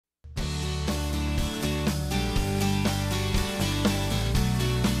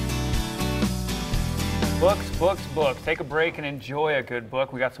Books. Take a break and enjoy a good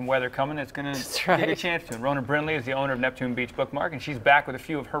book. We got some weather coming. It's going to give you a chance to. Rona Brinlee is the owner of Neptune Beach Bookmark, and she's back with a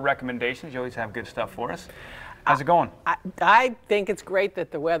few of her recommendations. You always have good stuff for us. How's it going? I think it's great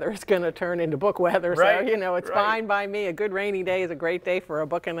that the weather is going to turn into book weather. Right. So, you know, it's fine by me. A good rainy day is a great day for a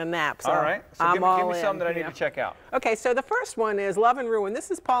book and a nap. So all right. So give me something that I need to check out. Okay, so the first one is Love and Ruin.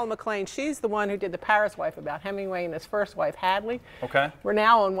 This is Paula McLean. She's the one who did The Paris Wife about Hemingway and his first wife, Hadley. Okay. We're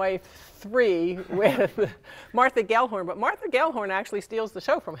now on wife 3 with Martha Gellhorn, but Martha Gellhorn actually steals the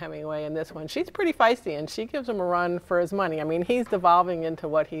show from Hemingway in this one. She's pretty feisty, and she gives him a run for his money. I mean, he's devolving into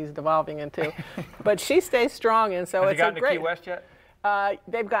what he's devolving into, but she stays strong, and so Has it's he gotten a great. to Key West yet?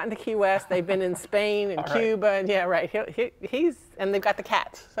 They've gotten to Key West. They've been in Spain and Cuba, and yeah, right. And they've got the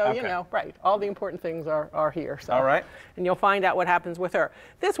cats. So you know, right. All the important things are here. So. All right. And you'll find out what happens with her.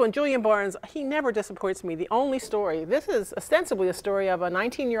 This one, Julian Barnes, he never disappoints me. The only story. This is ostensibly a story of a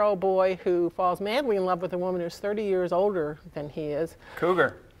 19-year-old boy who falls madly in love with a woman who's 30 years older than he is.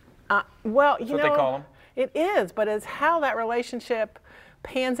 Cougar. Well, That's you know, what they call them. It is, but it's how that relationship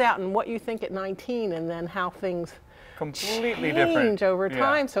pans out and what you think at 19, and then how things completely change different over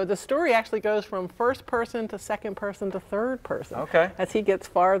time. So the story actually goes from first person to second person to third person. Okay. As he gets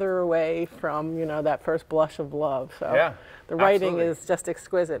farther away from, you know, that first blush of love. So yeah, the writing is just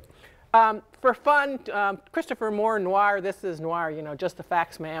exquisite. For fun, Christopher Moore noir. This is noir, you know, just the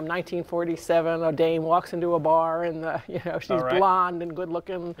facts, ma'am. 1947, a dame walks into a bar, and you know, she's blonde and good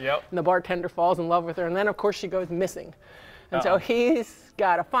looking, and the bartender falls in love with her, and then of course she goes missing. And so he's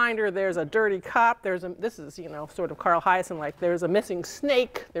got to find her. There's a dirty cop. This is, you know, sort of Carl Hyacin, like there's a missing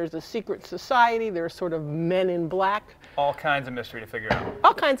snake. There's a secret society. There's sort of men in black. All kinds of mystery to figure out.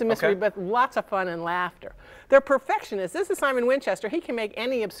 All kinds of mystery, but lots of fun and laughter. They're perfectionists. This is Simon Winchester. He can make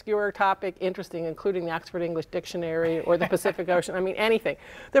any obscure topic interesting, including the Oxford English Dictionary or the Pacific Ocean. I mean, anything.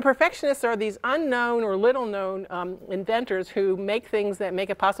 The perfectionists are these unknown or little known inventors who make things that make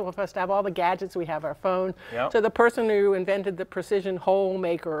it possible for us to have all the gadgets we have, our phone. So the person who invented the precision hole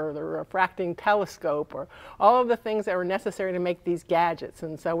maker or the refracting telescope, or all of the things that were necessary to make these gadgets.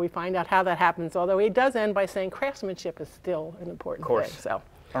 And so we find out how that happens, although he does end by saying craftsmanship is still an important thing. So.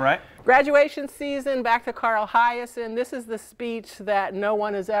 All right. Graduation season, back to Carl Hyacin. This is the speech that no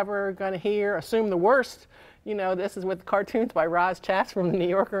one is ever going to hear. Assume the worst. You know, this is with cartoons by Roz Chast from The New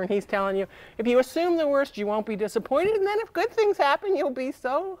Yorker, and he's telling you, if you assume the worst, you won't be disappointed, and then if good things happen, you'll be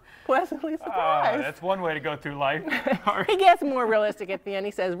so pleasantly surprised. That's one way to go through life. He gets more realistic at the end.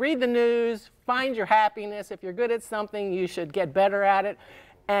 He says, read the news, find your happiness. If you're good at something, you should get better at it.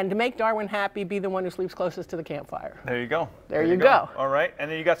 And to make Darwin happy, be the one who sleeps closest to the campfire. There you go. There you go. All right.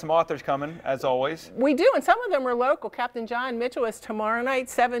 And then you got some authors coming, as always. We do, and some of them are local. Captain John Mitchell is tomorrow night,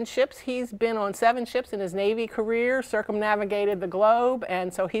 7 ships. He's been on 7 ships in his Navy career, circumnavigated the globe,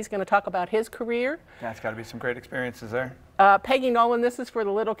 and so he's going to talk about his career. That's got to be some great experiences there. Peggy Nolan, this is for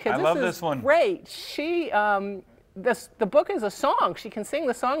the little kids. I love this one. Great. She, the book is a song. She can sing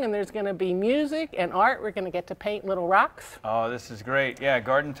the song, and there's going to be music and art. We're going to get to paint little rocks. Oh, this is great. Yeah,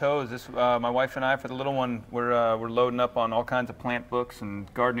 Garden Toes. This, my wife and I, for the little one, we're loading up on all kinds of plant books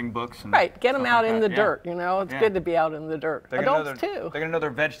and gardening books. And get them out in the dirt. You know, it's good to be out in the dirt. Adults too. They're going to know their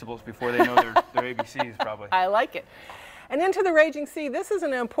vegetables before they know their ABCs, probably. I like it. And Into the Raging Sea, this is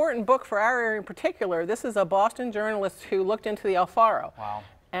an important book for our area in particular. This is a Boston journalist who looked into the El Faro. Wow.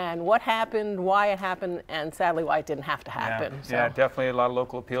 And what happened, why it happened, and sadly why it didn't have to happen. Yeah, definitely a lot of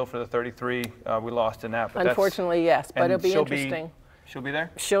local appeal for the 33 we lost in that. But unfortunately, yes, but it'll be interesting. She'll be there?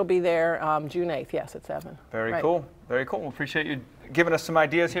 She'll be there June 8th, yes, at 7. Very cool. Very cool. We appreciate you giving us some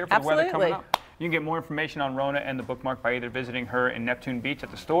ideas here for the weather coming up. You can get more information on Rona and the Bookmark by either visiting her in Neptune Beach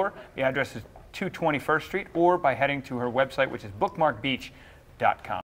at the store. The address is 221st Street, or by heading to her website, which is bookmarkbeach.com.